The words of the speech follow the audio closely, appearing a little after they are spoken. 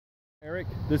Eric,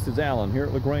 this is Alan here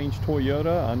at LaGrange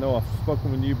Toyota. I know I've spoken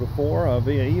with you before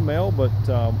via email, but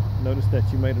noticed that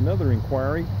you made another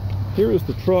inquiry. Here is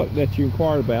the truck that you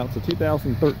inquired about. It's a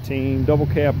 2013 double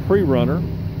cab pre-runner.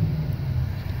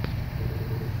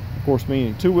 Of course,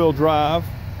 meaning two-wheel drive.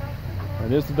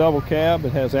 And it's the double cab.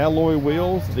 It has alloy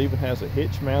wheels. It even has a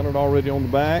hitch mounted already on the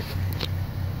back.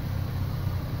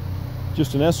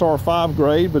 Just an SR5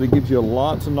 grade, but it gives you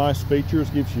lots of nice features.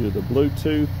 Gives you the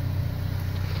Bluetooth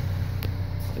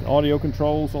and audio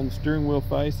controls on the steering wheel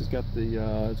face. It's got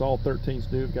the it's all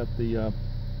 13s new. It's got the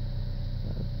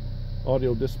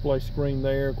audio display screen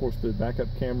there. Of course, the backup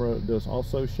camera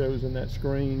also shows in that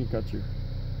screen. You've got your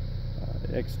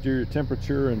exterior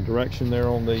temperature and direction there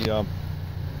on the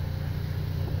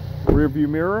rear view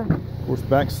mirror. Of course, the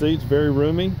back seat's very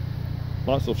roomy.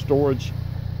 Lots of storage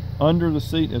under the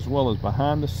seat as well as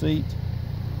behind the seat.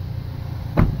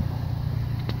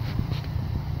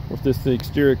 The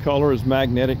exterior color is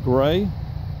magnetic gray.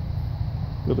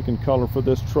 Good looking color for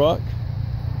this truck.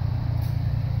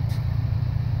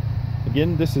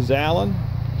 Again, this is Alan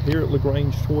here at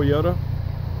LaGrange Toyota.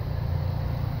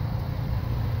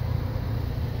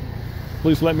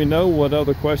 Please let me know what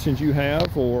other questions you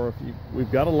have, or if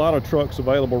we've got a lot of trucks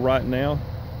available right now.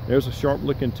 There's a sharp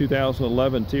looking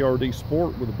 2011 TRD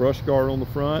Sport with a brush guard on the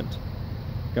front.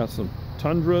 Got some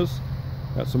Tundras.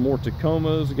 Got some more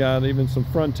Tacomas, got even some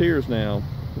Frontiers now.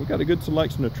 We've got a good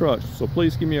selection of trucks, so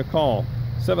please give me a call,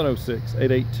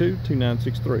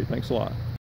 706-882-2963. Thanks a lot.